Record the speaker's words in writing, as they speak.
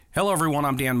Hello, everyone.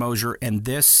 I'm Dan Mosier, and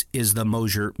this is the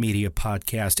Mosier Media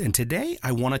Podcast. And today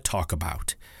I want to talk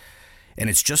about, and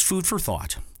it's just food for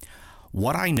thought,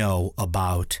 what I know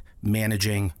about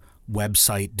managing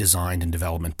website design and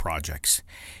development projects.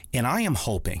 And I am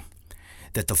hoping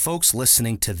that the folks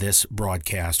listening to this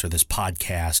broadcast or this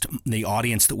podcast, the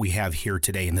audience that we have here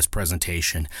today in this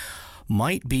presentation,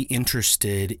 might be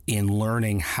interested in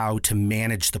learning how to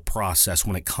manage the process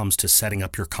when it comes to setting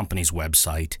up your company's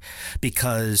website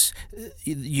because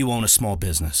you own a small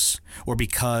business or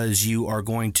because you are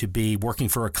going to be working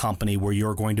for a company where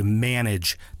you're going to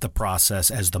manage the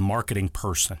process as the marketing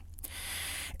person.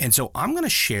 And so I'm going to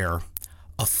share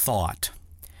a thought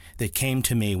that came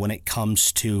to me when it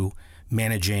comes to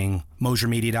managing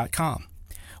MosierMedia.com.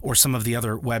 or some of the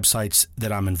other websites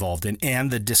that I'm involved in.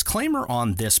 And the disclaimer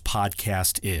on this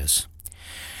podcast is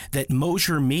that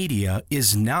Mosier Media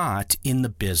is not in the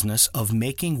business of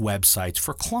making websites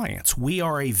for clients. We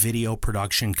are a video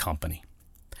production company.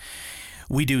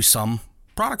 We do some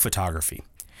product photography.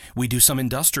 We do some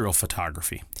industrial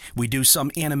photography. We do some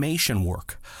animation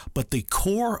work. But the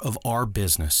core of our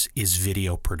business is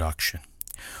video production.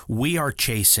 We are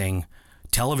chasing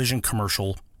television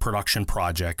commercial production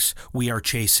projects. We are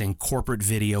chasing corporate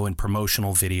video and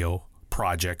promotional video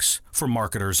projects for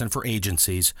marketers and for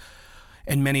agencies.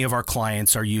 And many of our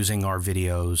clients are using our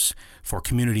videos for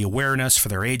community awareness for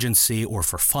their agency or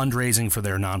for fundraising for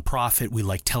their nonprofit. We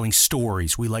like telling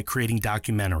stories. We like creating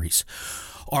documentaries.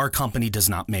 Our company does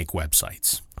not make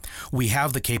websites. We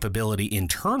have the capability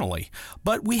internally,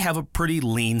 but we have a pretty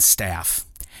lean staff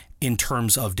in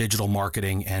terms of digital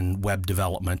marketing and web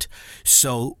development.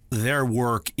 So their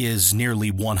work is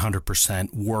nearly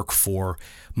 100% work for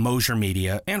Mosier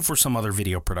Media and for some other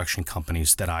video production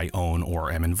companies that I own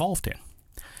or am involved in.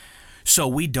 So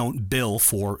we don't bill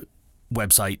for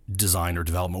website design or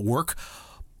development work,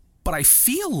 but I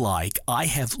feel like I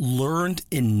have learned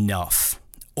enough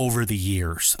over the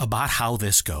years about how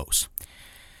this goes,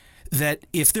 that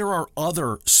if there are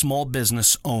other small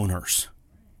business owners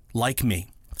like me,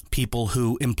 people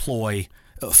who employ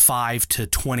 5 to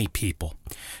 20 people,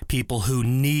 people who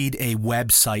need a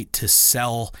website to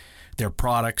sell their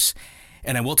products.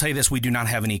 And I will tell you this, we do not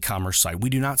have an e-commerce site. We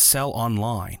do not sell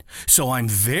online. So I'm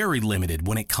very limited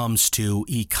when it comes to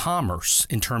e-commerce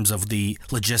in terms of the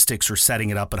logistics or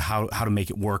setting it up and how to make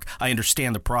it work. I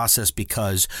understand the process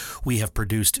because we have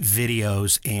produced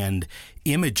videos and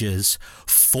images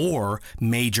for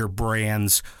major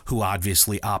brands who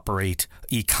obviously operate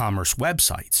e-commerce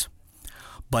websites.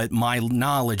 But my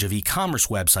knowledge of e-commerce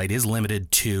website is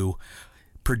limited to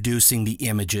producing the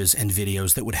images and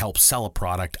videos that would help sell a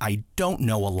product. I don't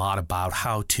know a lot about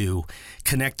how to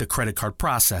connect the credit card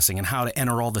processing and how to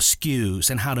enter all the SKUs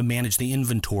and how to manage the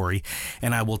inventory.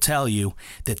 And I will tell you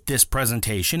that this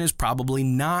presentation is probably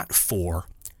not for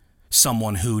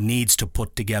someone who needs to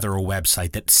put together a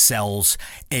website that sells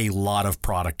a lot of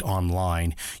product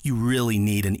online. You really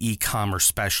need an e-commerce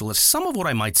specialist. Some of what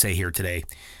I might say here today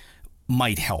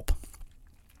might help.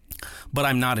 But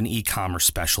I'm not an e-commerce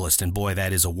specialist, and boy,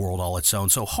 that is a world all its own.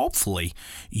 So hopefully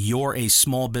you're a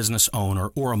small business owner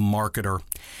or a marketer,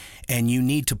 and you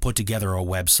need to put together a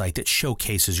website that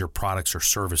showcases your products or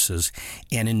services.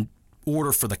 And in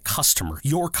order for the customer,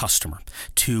 your customer,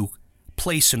 to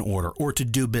place an order or to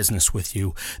do business with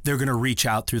you, they're going to reach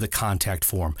out through the contact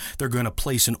form. They're going to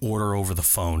place an order over the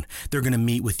phone. They're going to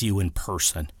meet with you in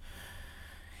person.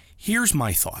 Here's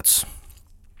my thoughts.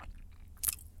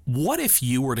 What if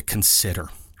you were to consider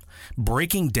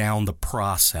breaking down the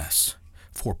process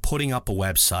for putting up a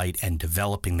website and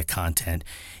developing the content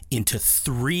into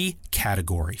 3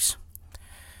 categories?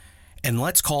 And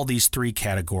let's call these 3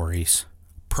 categories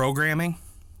programming,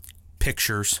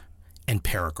 pictures, and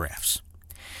paragraphs.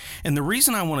 And the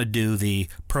reason I want to do the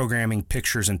programming,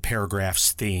 pictures, and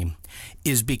paragraphs theme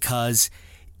is because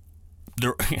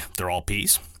they're all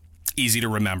P's, easy to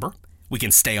remember. We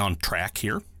can stay on track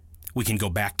here. We can go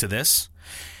back to this.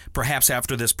 Perhaps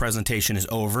after this presentation is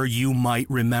over, you might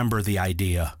remember the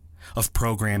idea of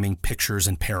programming pictures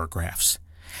and paragraphs,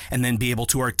 and then be able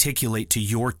to articulate to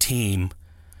your team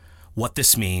what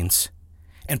this means.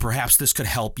 And perhaps this could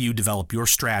help you develop your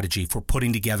strategy for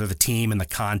putting together the team and the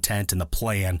content and the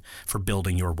plan for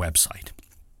building your website.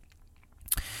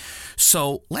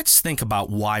 So let's think about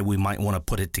why we might want to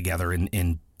put it together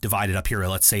and divide it up here,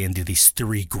 let's say, into these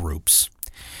 3 groups.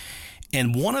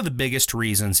 And one of the biggest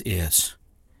reasons is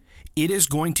it is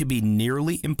going to be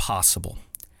nearly impossible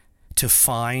to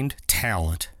find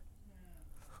talent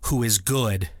who is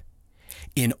good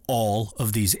in all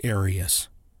of these areas.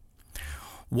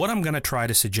 What I'm going to try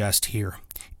to suggest here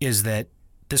is that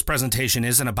this presentation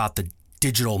isn't about the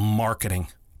digital marketing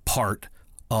part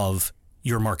of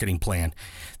your marketing plan.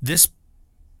 This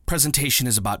presentation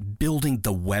is about building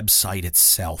the website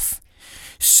itself.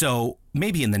 So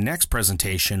maybe in the next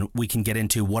presentation, we can get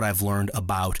into what I've learned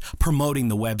about promoting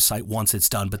the website once it's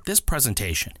done. But this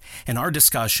presentation and our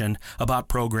discussion about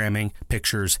programming,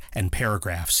 pictures, and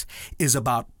paragraphs is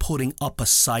about putting up a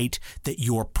site that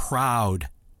you're proud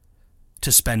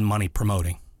to spend money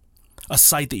promoting. A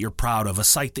site that you're proud of, a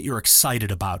site that you're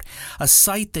excited about, a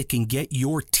site that can get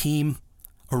your team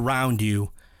around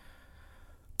you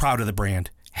proud of the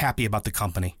brand, happy about the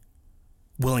company,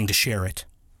 willing to share it.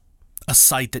 A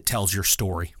site that tells your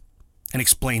story and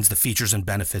explains the features and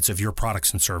benefits of your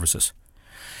products and services.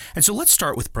 And so let's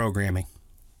start with programming.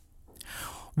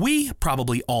 We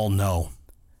probably all know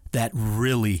that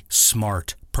really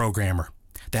smart programmer,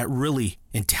 that really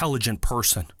intelligent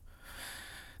person,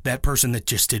 that person that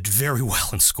just did very well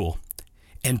in school.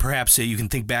 And perhaps you can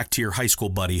think back to your high school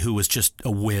buddy who was just a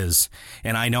whiz.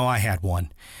 And I know I had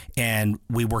one. And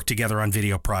we worked together on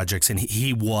video projects. And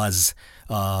he was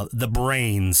the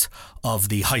brains of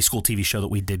the high school TV show that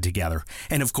we did together.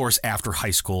 And of course, after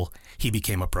high school, he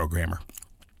became a programmer.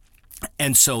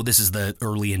 And so this is the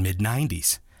early and mid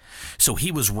 90s. So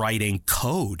he was writing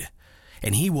code.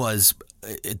 And he was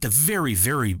at the very,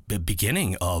 very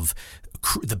beginning of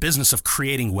the business of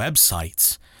creating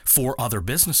websites for other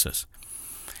businesses.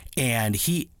 And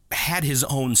he had his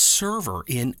own server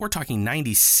in, we're talking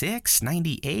 96,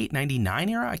 98, 99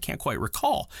 era, I can't quite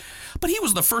recall. But he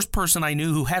was the first person I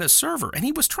knew who had a server, and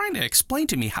he was trying to explain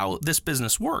to me how this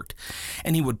business worked.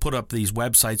 And he would put up these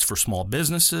websites for small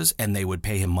businesses, and they would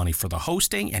pay him money for the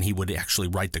hosting, and he would actually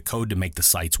write the code to make the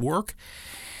sites work.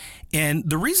 And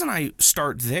the reason I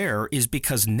start there is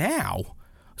because now,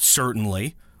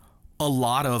 certainly, a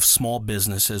lot of small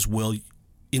businesses will,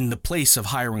 in the place of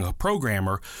hiring a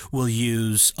programmer, will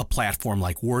use a platform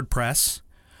like WordPress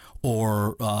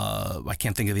or I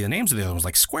can't think of the names of the other ones,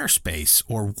 like Squarespace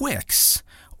or Wix,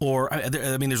 or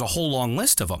I mean, there's a whole long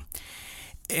list of them.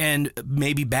 And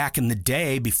maybe back in the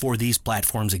day, before these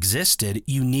platforms existed,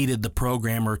 you needed the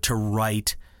programmer to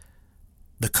write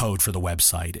the code for the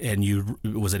website.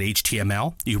 And was it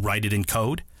HTML? You write it in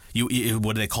code. What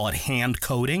do they call it? Hand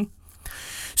coding.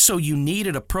 So you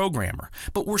needed a programmer,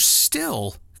 but we're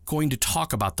still going to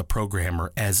talk about the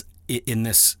programmer as, in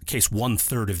this case,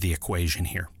 1/3 of the equation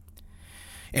here.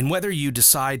 And whether you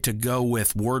decide to go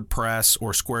with WordPress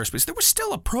or Squarespace, there was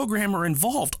still a programmer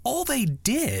involved. All they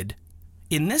did,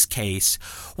 in this case,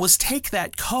 was take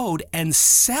that code and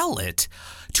sell it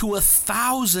to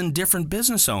 1,000 different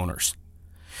business owners.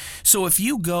 So if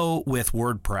you go with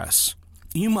WordPress,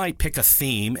 you might pick a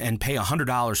theme and pay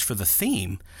 $100 for the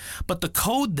theme, but the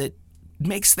code that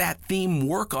makes that theme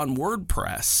work on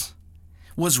WordPress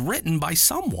was written by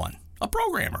someone, a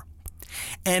programmer.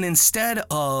 And instead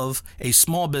of a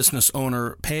small business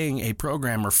owner paying a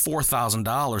programmer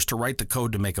 $4,000 to write the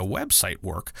code to make a website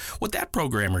work, what that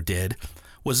programmer did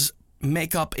was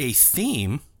make up a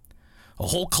theme, a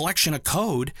whole collection of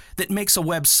code that makes a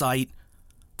website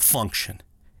function,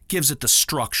 gives it the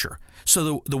structure.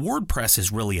 So the WordPress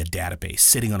is really a database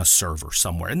sitting on a server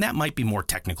somewhere, and that might be more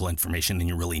technical information than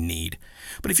you really need.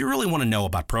 But if you really want to know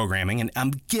about programming, and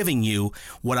I'm giving you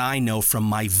what I know from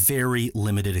my very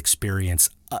limited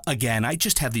experience, again, I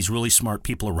just have these really smart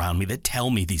people around me that tell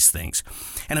me these things.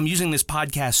 And I'm using this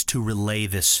podcast to relay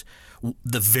the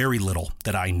very little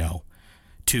that I know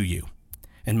to you.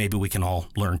 And maybe we can all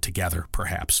learn together,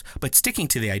 perhaps. But sticking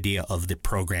to the idea of the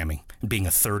programming being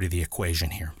 1/3 of the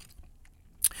equation here.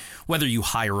 Whether you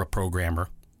hire a programmer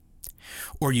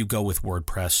or you go with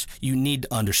WordPress, you need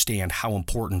to understand how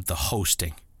important the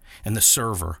hosting and the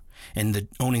server and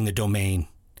owning the domain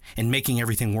and making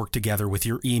everything work together with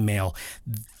your email.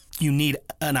 You need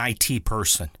an IT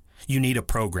person. You need a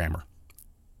programmer.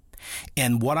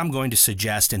 And what I'm going to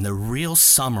suggest in the real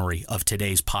summary of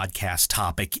today's podcast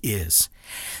topic is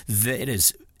that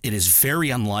it is very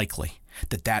unlikely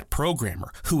that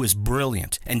programmer who is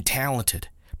brilliant and talented,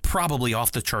 probably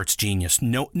off the charts genius,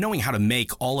 knowing how to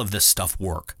make all of this stuff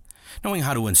work, knowing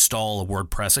how to install a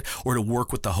WordPress or to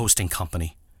work with the hosting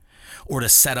company or to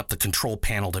set up the control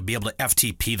panel to be able to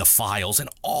FTP the files, and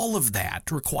all of that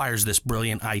requires this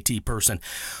brilliant IT person.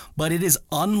 But it is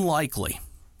unlikely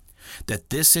that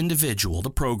this individual, the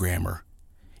programmer,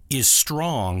 is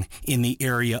strong in the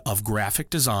area of graphic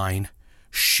design,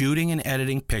 shooting and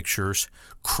editing pictures,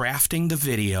 crafting the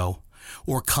video,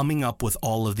 or coming up with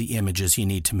all of the images you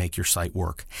need to make your site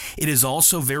work. It is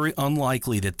also very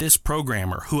unlikely that this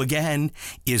programmer, who again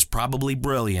is probably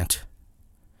brilliant,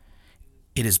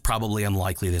 it is probably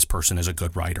unlikely this person is a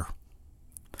good writer.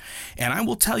 And I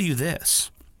will tell you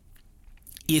this,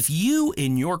 If you,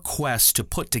 in your quest to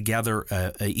put together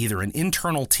either an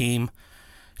internal team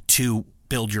to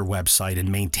build your website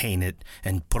and maintain it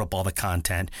and put up all the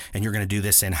content, and you're going to do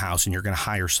this in-house and you're going to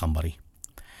hire somebody,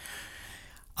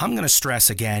 I'm going to stress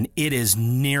again, it is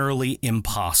nearly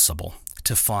impossible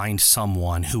to find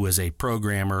someone who is a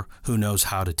programmer who knows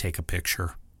how to take a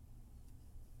picture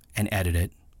and edit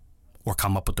it or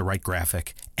come up with the right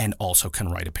graphic and also can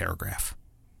write a paragraph.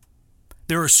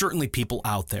 There are certainly people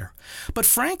out there. But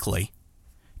frankly,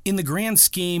 in the grand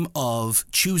scheme of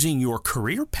choosing your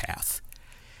career path,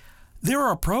 there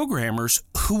are programmers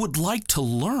who would like to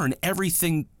learn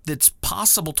everything that's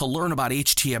possible to learn about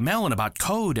HTML and about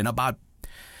code and about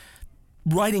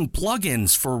writing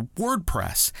plugins for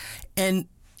WordPress. And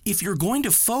if you're going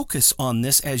to focus on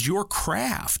this as your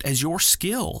craft, as your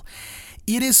skill,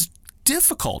 it is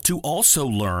difficult to also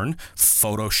learn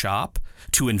Photoshop,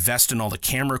 to invest in all the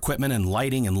camera equipment and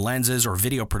lighting and lenses or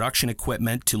video production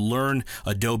equipment, to learn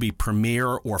Adobe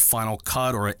Premiere or Final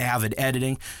Cut or Avid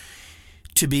Editing,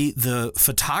 to be the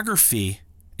photography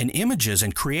and images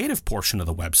and creative portion of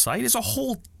the website is a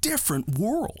whole different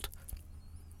world.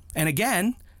 And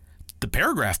again, the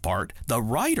paragraph part, the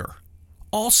writer,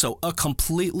 also a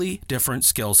completely different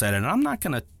skill set. And I'm not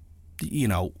going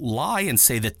to lie and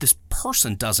say that this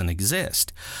person doesn't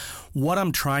exist. What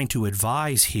I'm trying to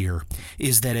advise here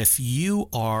is that if you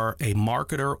are a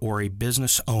marketer or a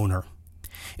business owner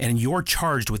and you're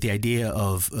charged with the idea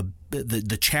of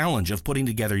the challenge of putting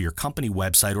together your company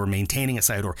website or maintaining a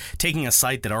site or taking a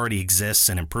site that already exists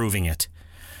and improving it,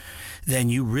 then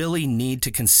you really need to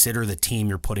consider the team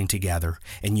you're putting together,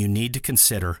 and you need to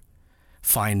consider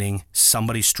finding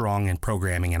somebody strong in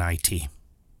programming and IT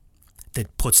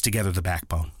that puts together the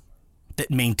backbone, that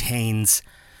maintains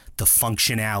the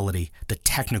functionality, the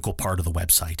technical part of the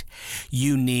website.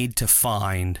 You need to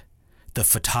find the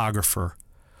photographer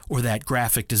or that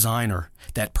graphic designer,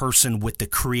 that person with the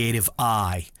creative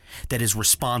eye that is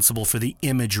responsible for the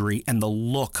imagery and the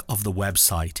look of the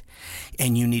website.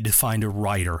 And you need to find a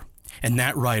writer, and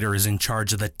that writer is in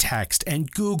charge of the text,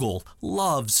 and Google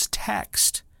loves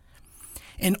text.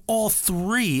 And all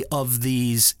three of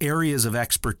these areas of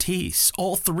expertise,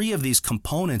 all three of these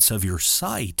components of your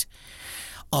site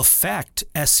affect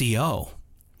SEO.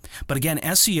 But again,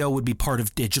 SEO would be part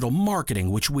of digital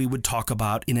marketing, which we would talk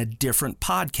about in a different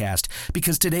podcast,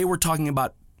 because today we're talking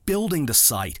about building the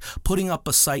site, putting up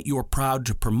a site you're proud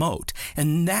to promote.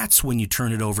 And that's when you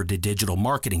turn it over to digital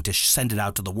marketing, to send it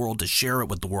out to the world, to share it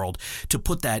with the world, to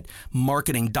put that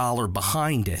marketing dollar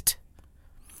behind it.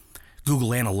 Google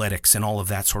Analytics and all of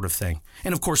that sort of thing.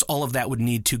 And of course, all of that would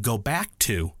need to go back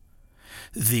to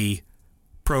the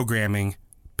programming,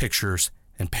 pictures,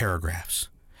 and paragraphs.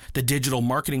 The digital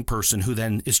marketing person who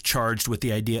then is charged with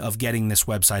the idea of getting this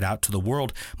website out to the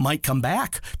world might come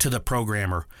back to the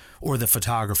programmer or the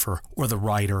photographer or the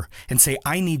writer and say,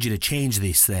 I need you to change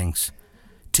these things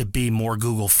to be more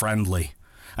Google friendly.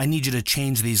 I need you to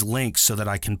change these links so that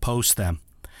I can post them.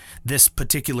 This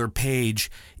particular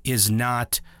page is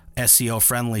not SEO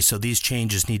friendly, so these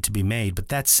changes need to be made. But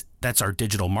that's our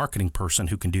digital marketing person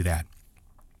who can do that.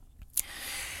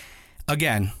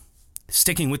 Again,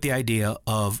 sticking with the idea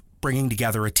of bringing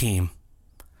together a team,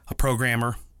 a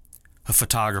programmer, a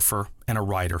photographer, and a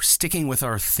writer, sticking with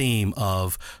our theme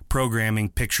of programming,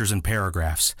 pictures, and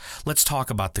paragraphs. Let's talk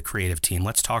about the creative team.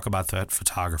 Let's talk about that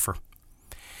photographer.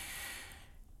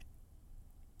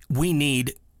 We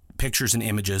need pictures and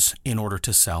images in order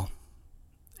to sell.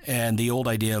 And the old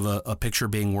idea of a picture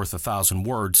being worth 1,000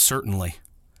 words, certainly.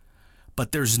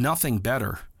 But there's nothing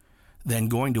better than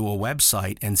going to a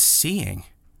website and seeing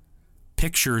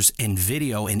pictures and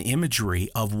video and imagery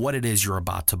of what it is you're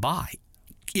about to buy.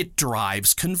 It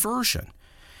drives conversion.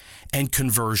 And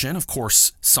conversion, of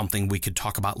course, something we could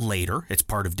talk about later. It's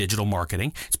part of digital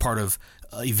marketing. It's part of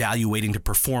evaluating the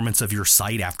performance of your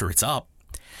site after it's up.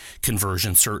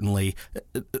 Conversion, certainly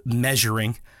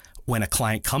measuring when a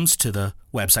client comes to the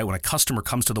website, when a customer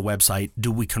comes to the website,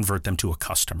 do we convert them to a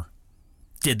customer?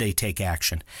 Did they take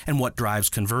action? And what drives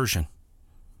conversion?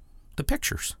 The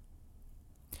pictures.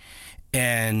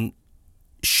 And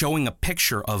showing a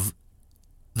picture of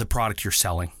the product you're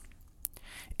selling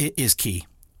is key.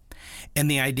 And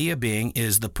the idea being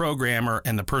is the programmer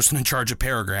and the person in charge of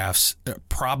paragraphs are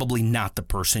probably not the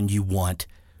person you want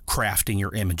crafting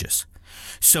your images.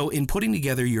 So in putting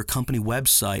together your company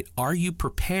website, are you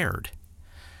prepared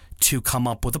to come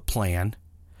up with a plan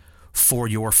for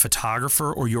your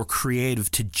photographer or your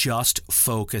creative to just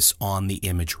focus on the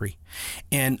imagery?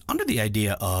 And under the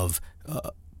idea of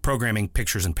programming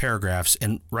pictures and paragraphs,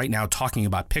 and right now talking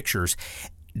about pictures,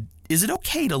 is it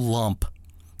okay to lump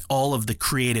all of the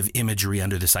creative imagery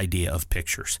under this idea of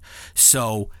pictures.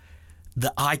 So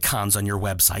the icons on your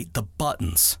website, the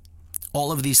buttons,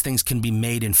 all of these things can be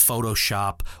made in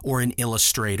Photoshop or in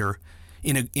Illustrator,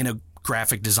 in a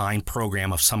graphic design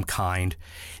program of some kind.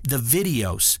 The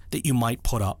videos that you might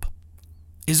put up,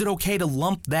 is it okay to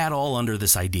lump that all under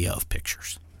this idea of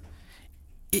pictures?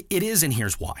 It is, and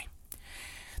here's why.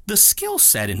 The skill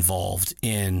set involved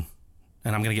in,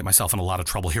 and I'm going to get myself in a lot of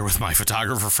trouble here with my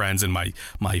photographer friends and my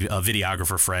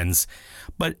videographer friends,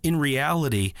 but in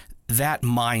reality, that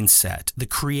mindset, the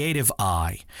creative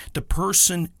eye, the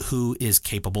person who is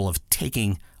capable of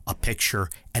taking a picture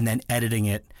and then editing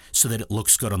it so that it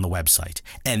looks good on the website.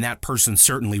 And that person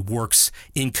certainly works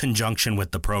in conjunction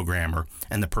with the programmer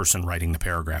and the person writing the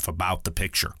paragraph about the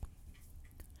picture.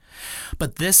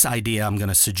 But this idea I'm going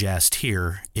to suggest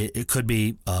here, it could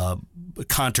be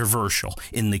controversial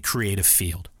in the creative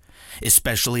field,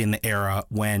 especially in the era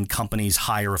when companies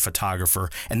hire a photographer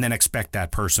and then expect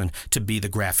that person to be the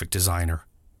graphic designer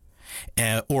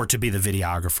or to be the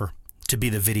videographer, to be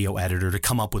the video editor, to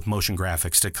come up with motion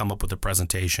graphics, to come up with a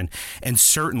presentation. And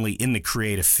certainly in the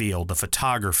creative field, the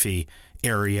photography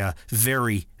area,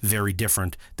 very, very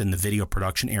different than the video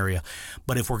production area.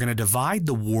 But if we're going to divide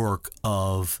the work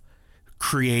of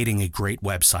creating a great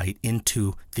website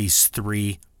into these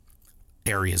three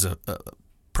areas of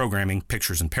programming,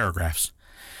 pictures, and paragraphs,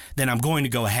 then I'm going to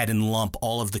go ahead and lump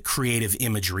all of the creative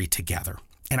imagery together.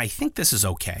 And I think this is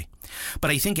okay.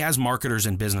 But I think as marketers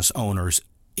and business owners,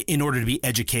 in order to be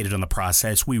educated on the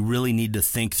process, we really need to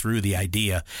think through the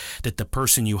idea that the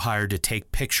person you hired to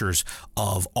take pictures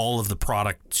of all of the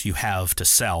products you have to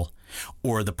sell,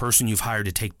 or the person you've hired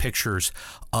to take pictures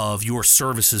of your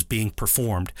services being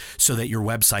performed so that your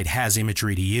website has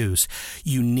imagery to use,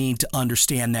 you need to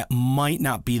understand that might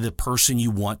not be the person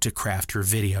you want to craft your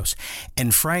videos.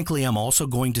 And frankly, I'm also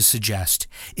going to suggest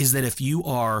is that if you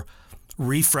are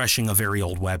refreshing a very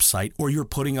old website, or you're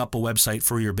putting up a website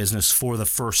for your business for the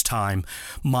first time,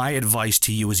 my advice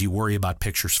to you is you worry about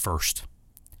pictures first,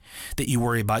 that you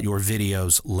worry about your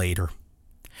videos later,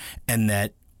 and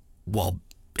that, well,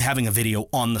 having a video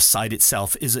on the site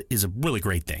itself is a really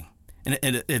great thing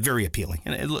and very appealing,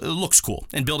 and it looks cool.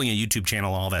 And building a YouTube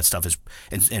channel and all that stuff is,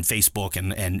 and Facebook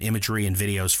and imagery and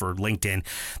videos for LinkedIn,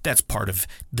 that's part of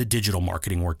the digital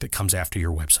marketing work that comes after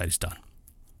your website is done.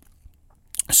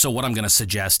 So what I'm going to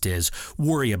suggest is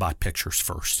worry about pictures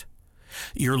first.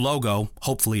 Your logo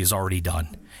hopefully is already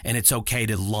done, and it's okay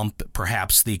to lump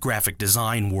perhaps the graphic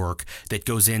design work that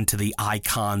goes into the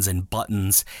icons and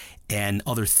buttons and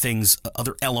other things,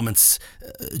 other elements,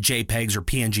 JPEGs or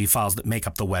PNG files that make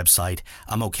up the website.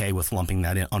 I'm okay with lumping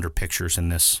that in under pictures in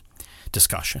this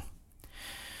discussion.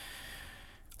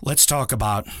 Let's talk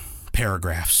about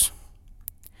paragraphs,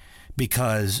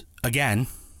 because again,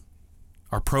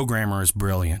 our programmer is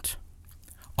brilliant.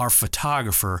 Our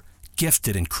photographer,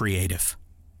 gifted and creative.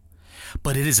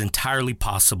 But it is entirely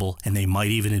possible, and they might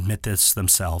even admit this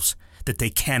themselves, that they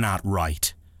cannot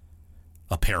write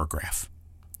a paragraph.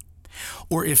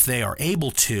 Or if they are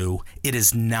able to, it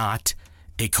is not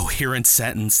a coherent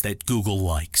sentence that Google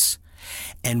likes.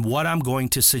 And what I'm going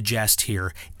to suggest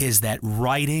here is that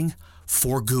writing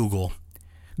for Google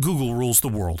rules the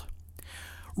world.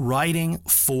 Writing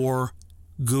for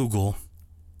Google,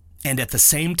 and at the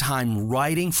same time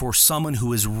writing for someone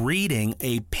who is reading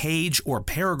a page or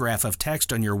paragraph of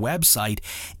text on your website,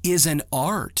 is an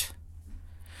art.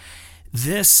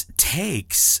 This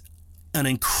takes an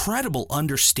incredible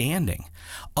understanding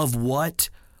of what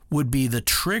would be the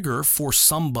trigger for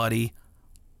somebody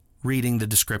reading the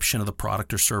description of the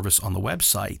product or service on the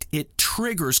website. It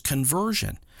triggers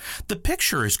conversion. The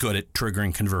picture is good at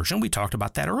triggering conversion. We talked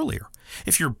about that earlier.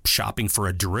 If you're shopping for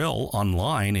a drill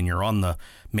online and you're on the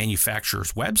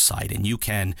manufacturer's website and you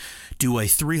can do a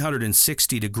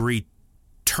 360-degree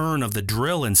turn of the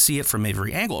drill and see it from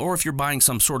every angle, or if you're buying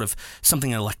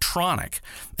something electronic,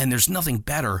 and there's nothing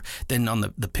better than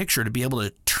on the picture to be able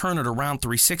to turn it around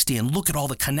 360 and look at all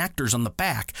the connectors on the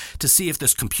back to see if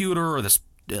this computer or this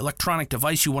electronic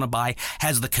device you want to buy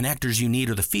has the connectors you need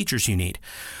or the features you need.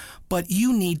 But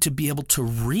you need to be able to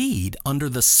read under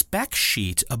the spec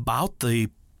sheet about the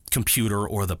computer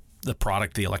or the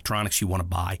product, the electronics you want to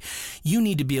buy. You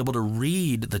need to be able to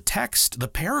read the text, the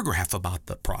paragraph about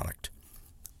the product.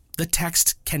 The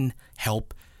text can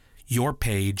help your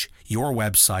page, your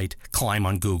website climb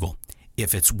on Google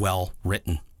if it's well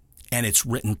written and it's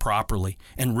written properly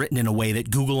and written in a way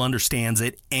that Google understands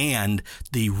it and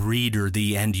the reader,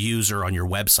 the end user on your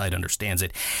website understands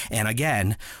it. And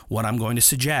again, what I'm going to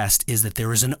suggest is that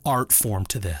there is an art form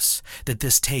to this, that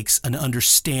this takes an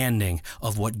understanding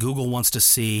of what Google wants to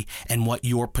see and what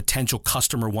your potential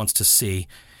customer wants to see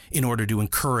in order to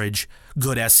encourage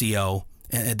good SEO,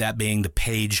 that being the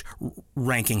page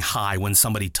ranking high. When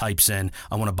somebody types in,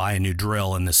 I want to buy a new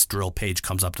drill, and this drill page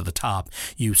comes up to the top,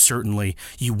 you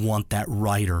want that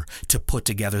writer to put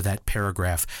together that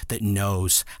paragraph that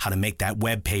knows how to make that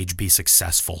web page be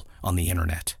successful on the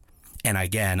internet. And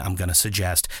again, I'm going to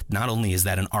suggest not only is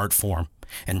that an art form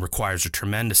and requires a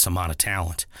tremendous amount of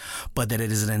talent, but that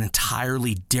it is an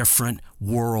entirely different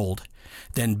world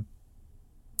than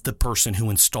the person who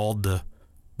installed the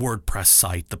WordPress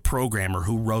site, the programmer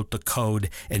who wrote the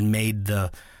code and made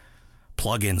the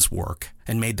plugins work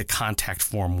and made the contact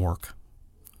form work.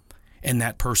 And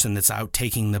that person that's out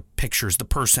taking the pictures, the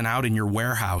person out in your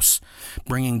warehouse,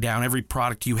 bringing down every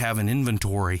product you have in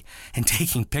inventory and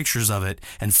taking pictures of it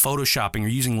and photoshopping or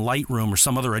using Lightroom or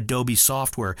some other Adobe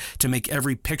software to make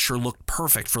every picture look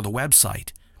perfect for the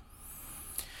website.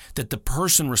 That the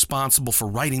person responsible for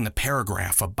writing the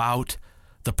paragraph about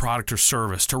the product or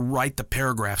service, to write the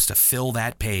paragraphs to fill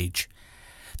that page,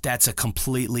 that's a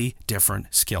completely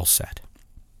different skill set.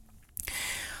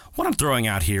 What I'm throwing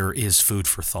out here is food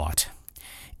for thought.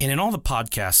 And in all the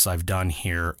podcasts I've done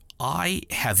here, I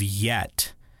have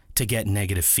yet to get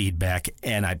negative feedback.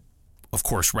 And I, of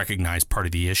course, recognize part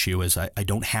of the issue is I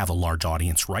don't have a large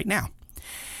audience right now.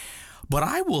 But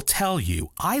I will tell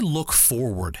you, I look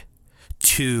forward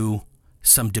to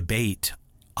some debate.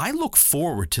 I look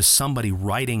forward to somebody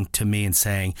writing to me and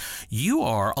saying, you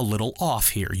are a little off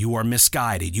here. You are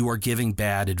misguided. You are giving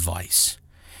bad advice.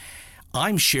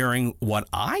 I'm sharing what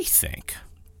I think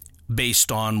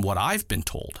based on what I've been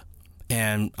told.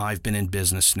 And I've been in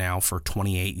business now for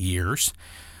 28 years.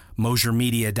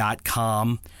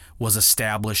 MosierMedia.com was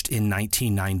established in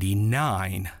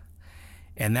 1999.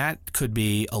 And that could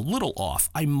be a little off.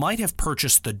 I might have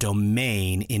purchased the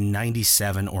domain in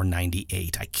 97 or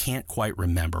 98. I can't quite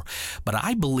remember. But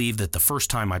I believe that the first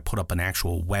time I put up an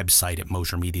actual website at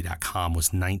MosierMedia.com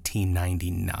was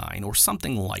 1999 or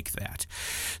something like that.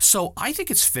 So I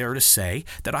think it's fair to say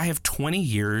that I have 20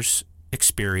 years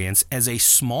experience as a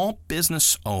small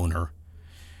business owner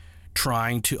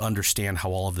trying to understand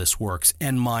how all of this works.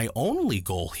 And my only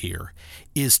goal here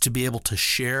is to be able to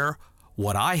share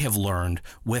what I have learned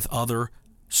with other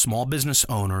small business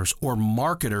owners or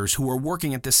marketers who are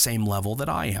working at the same level that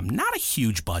I am. Not a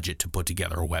huge budget to put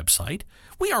together a website.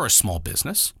 We are a small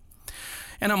business.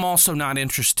 And I'm also not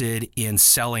interested in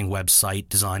selling website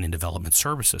design and development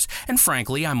services. And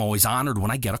frankly, I'm always honored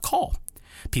when I get a call.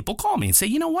 People call me and say,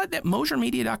 you know what, that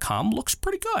MosierMedia.com looks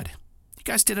pretty good. You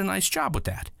guys did a nice job with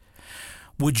that.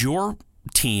 Would your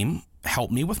team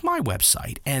help me with my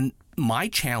website? And my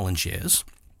challenge is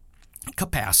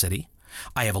capacity.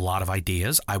 I have a lot of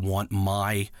ideas. I want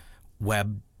my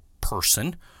web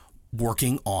person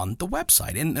working on the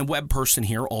website. And the web person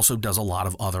here also does a lot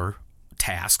of other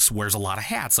tasks, wears a lot of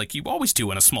hats, like you always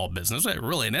do in a small business.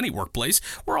 Really, in any workplace,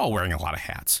 we're all wearing a lot of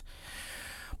hats.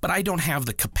 But I don't have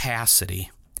the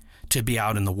capacity to be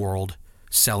out in the world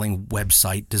selling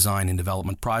website design and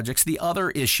development projects. The other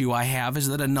issue I have is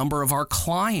that a number of our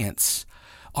clients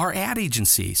are ad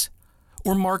agencies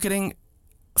or marketing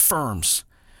firms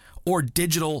or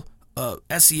digital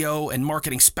SEO and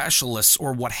marketing specialists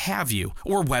or what have you,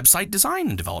 or website design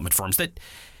and development firms that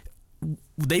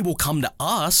they will come to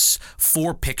us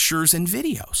for pictures and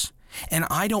videos. And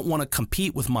I don't want to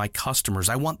compete with my customers.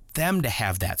 I want them to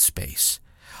have that space.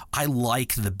 I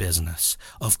like the business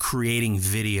of creating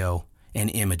video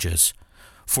and images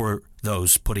for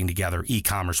those putting together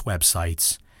e-commerce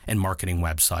websites and marketing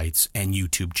websites and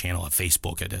YouTube channel at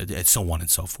Facebook and so on and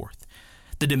so forth.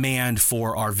 The demand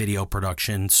for our video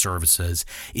production services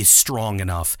is strong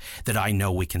enough that I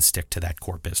know we can stick to that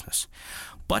core business.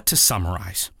 But to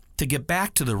summarize, to get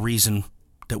back to the reason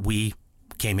that we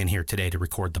came in here today to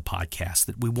record the podcast,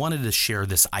 that we wanted to share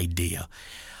this idea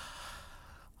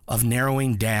of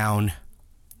narrowing down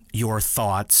your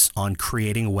thoughts on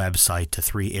creating a website to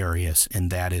 3 areas,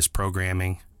 and that is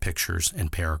programming, pictures,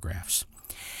 and paragraphs.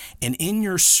 And in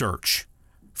your search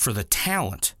for the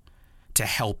talent to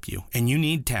help you, and you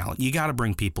need talent, you got to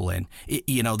bring people in.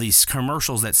 These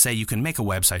commercials that say you can make a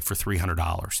website for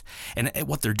 $300, and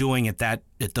what they're doing at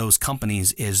those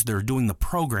companies is they're doing the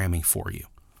programming for you.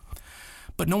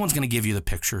 But no one's going to give you the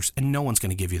pictures, and no one's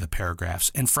going to give you the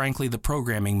paragraphs. And frankly, the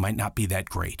programming might not be that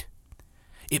great.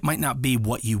 It might not be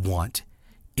what you want.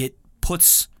 It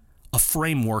puts a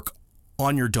framework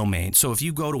on your domain. So if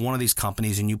you go to one of these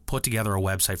companies and you put together a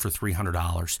website for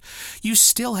 $300, you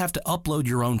still have to upload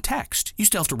your own text. You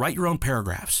still have to write your own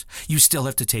paragraphs. You still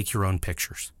have to take your own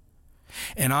pictures.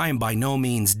 And I am by no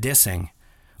means dissing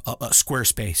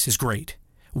Squarespace is great.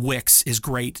 Wix is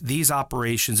great. These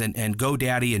operations and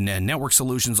GoDaddy and Network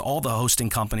Solutions, all the hosting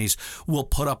companies will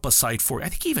put up a site for you. I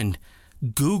think even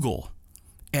Google,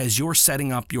 as you're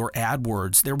setting up your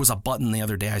AdWords, there was a button the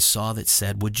other day I saw that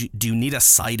said, do you need a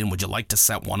site and would you like to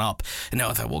set one up? And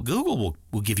I thought, well, Google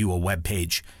will give you a web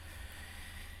page.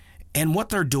 And what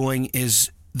they're doing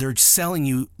is they're selling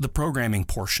you the programming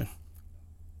portion.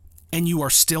 And you are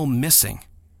still missing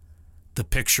the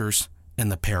pictures and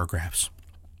the paragraphs.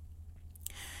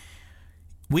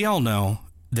 We all know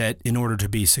that in order to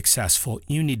be successful,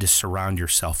 you need to surround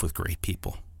yourself with great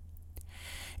people.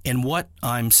 And what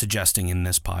I'm suggesting in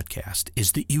this podcast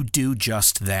is that you do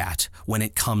just that when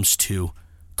it comes to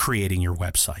creating your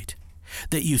website.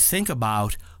 That you think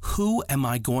about, who am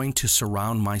I going to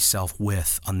surround myself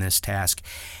with on this task?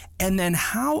 And then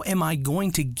how am I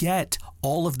going to get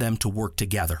all of them to work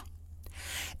together?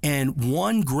 And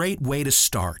one great way to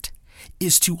start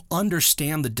is to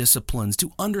understand the disciplines,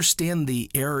 to understand the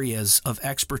areas of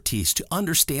expertise, to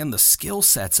understand the skill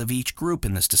sets of each group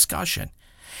in this discussion,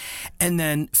 and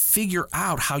then figure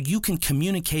out how you can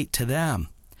communicate to them,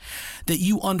 that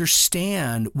you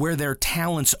understand where their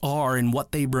talents are and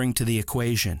what they bring to the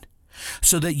equation,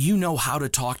 so that you know how to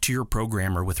talk to your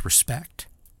programmer with respect.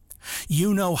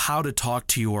 You know how to talk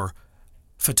to your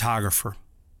photographer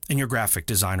and your graphic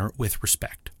designer with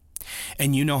respect.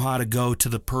 And you know how to go to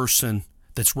the person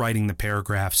that's writing the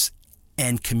paragraphs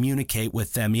and communicate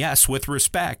with them, yes, with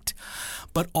respect.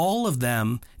 But all of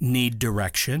them need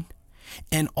direction,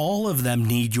 and all of them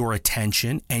need your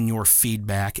attention and your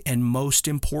feedback. And most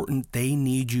important, they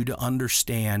need you to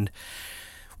understand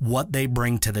what they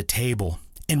bring to the table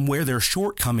and where their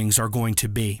shortcomings are going to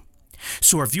be.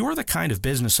 So if you're the kind of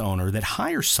business owner that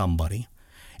hires somebody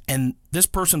and this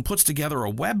person puts together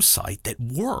a website that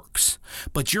works,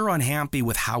 but you're unhappy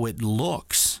with how it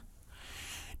looks,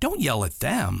 don't yell at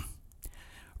them.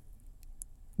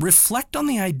 Reflect on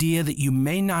the idea that you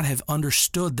may not have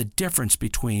understood the difference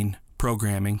between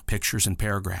programming, pictures, and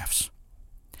paragraphs.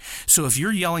 So if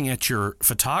you're yelling at your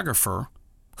photographer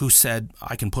who said,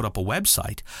 I can put up a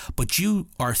website, but you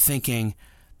are thinking,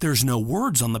 there's no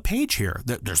words on the page here.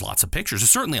 There's lots of pictures.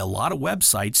 There's certainly a lot of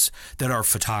websites that are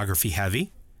photography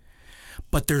heavy,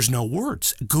 but there's no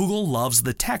words. Google loves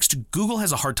the text. Google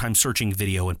has a hard time searching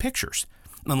video and pictures,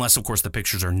 unless, of course, the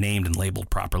pictures are named and labeled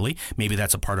properly. Maybe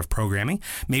that's a part of programming.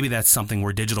 Maybe that's something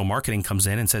where digital marketing comes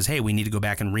in and says, hey, we need to go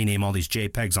back and rename all these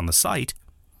JPEGs on the site.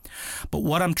 But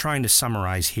what I'm trying to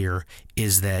summarize here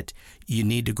is that you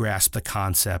need to grasp the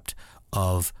concept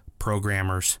of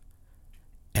programmers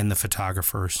and the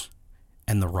photographers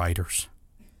and the writers.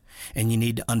 And you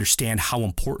need to understand how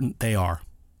important they are.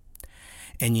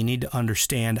 And you need to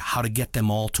understand how to get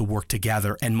them all to work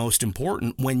together. And most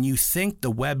important, when you think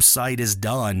the website is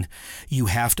done, you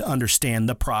have to understand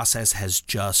the process has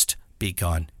just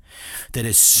begun. That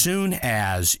as soon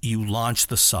as you launch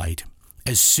the site,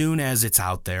 as soon as it's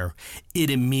out there,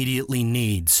 it immediately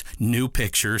needs new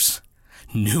pictures,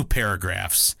 new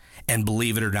paragraphs, and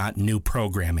believe it or not, new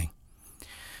programming.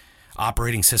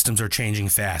 Operating systems are changing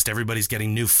fast. Everybody's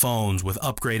getting new phones with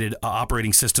upgraded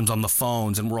operating systems on the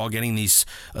phones, and we're all getting these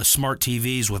smart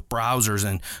TVs with browsers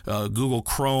and Google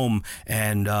Chrome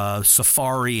and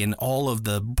Safari, and all of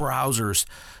the browsers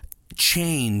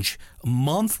change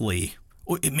monthly,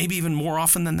 or maybe even more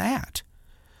often than that.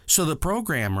 So the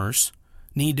programmers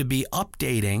need to be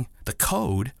updating the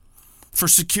code. For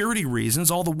security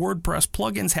reasons, all the WordPress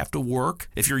plugins have to work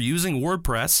if you're using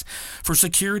WordPress. For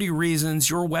security reasons,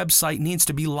 your website needs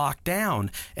to be locked down,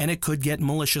 and it could get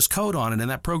malicious code on it, and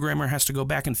that programmer has to go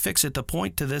back and fix it. The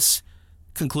point to this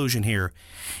conclusion here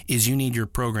is you need your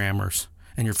programmers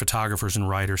and your photographers and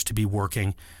writers to be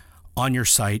working on your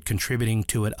site, contributing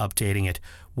to it, updating it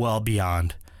well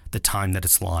beyond the time that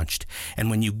it's launched. And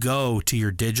when you go to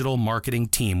your digital marketing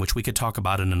team, which we could talk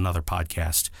about in another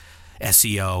podcast,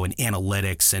 SEO and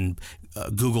analytics and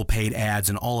Google paid ads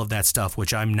and all of that stuff,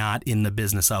 which I'm not in the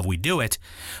business of. We do it,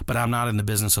 but I'm not in the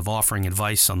business of offering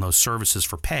advice on those services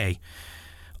for pay.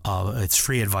 It's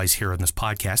free advice here on this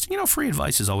podcast. You know, free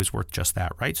advice is always worth just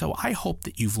that, right? So I hope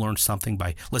that you've learned something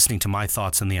by listening to my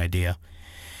thoughts on the idea.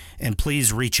 And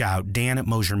please reach out,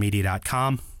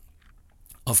 dan@mosermedia.com.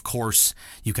 Of course,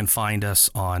 you can find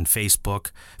us on Facebook,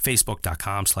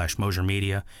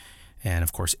 facebook.com/mosermedia. And,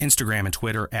 of course, Instagram and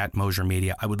Twitter at Mosier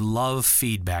Media. I would love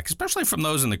feedback, especially from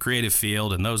those in the creative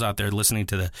field and those out there listening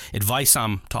to the advice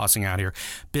I'm tossing out here.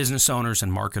 Business owners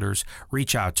and marketers,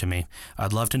 reach out to me.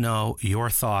 I'd love to know your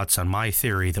thoughts on my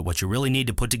theory that what you really need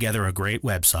to put together a great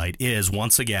website is,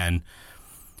 once again,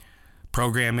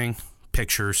 programming,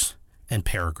 pictures, and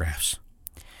paragraphs.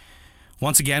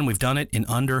 Once again, we've done it in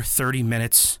under 30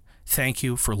 minutes. Thank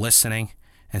you for listening.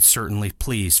 And certainly,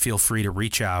 please feel free to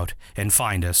reach out and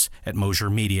find us at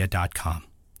mosiermedia.com.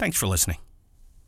 Thanks for listening.